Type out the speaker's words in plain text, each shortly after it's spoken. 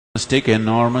must take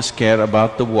enormous care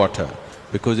about the water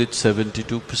because it's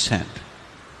 72%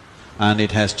 and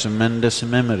it has tremendous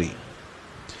memory.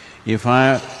 If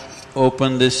I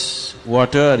open this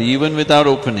water, or even without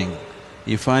opening,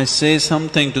 if I say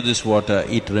something to this water,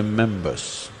 it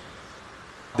remembers.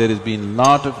 There has been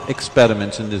lot of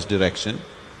experiments in this direction.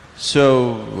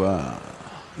 So,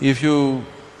 if you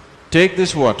take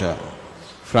this water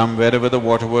from wherever the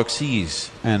waterworks is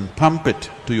and pump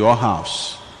it to your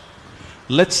house,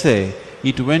 let's say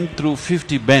it went through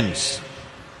 50 bends,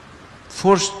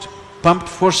 pumped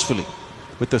forcefully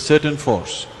with a certain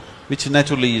force, which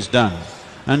naturally is done,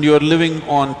 and you are living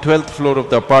on 12th floor of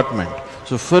the apartment,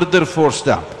 so further forced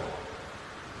up.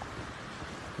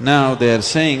 Now they are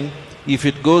saying, if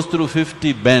it goes through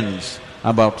 50 bends,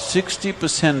 about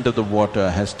 60% of the water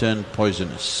has turned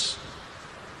poisonous.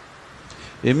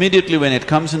 Immediately when it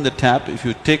comes in the tap, if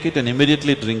you take it and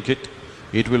immediately drink it,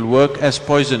 it will work as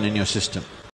poison in your system.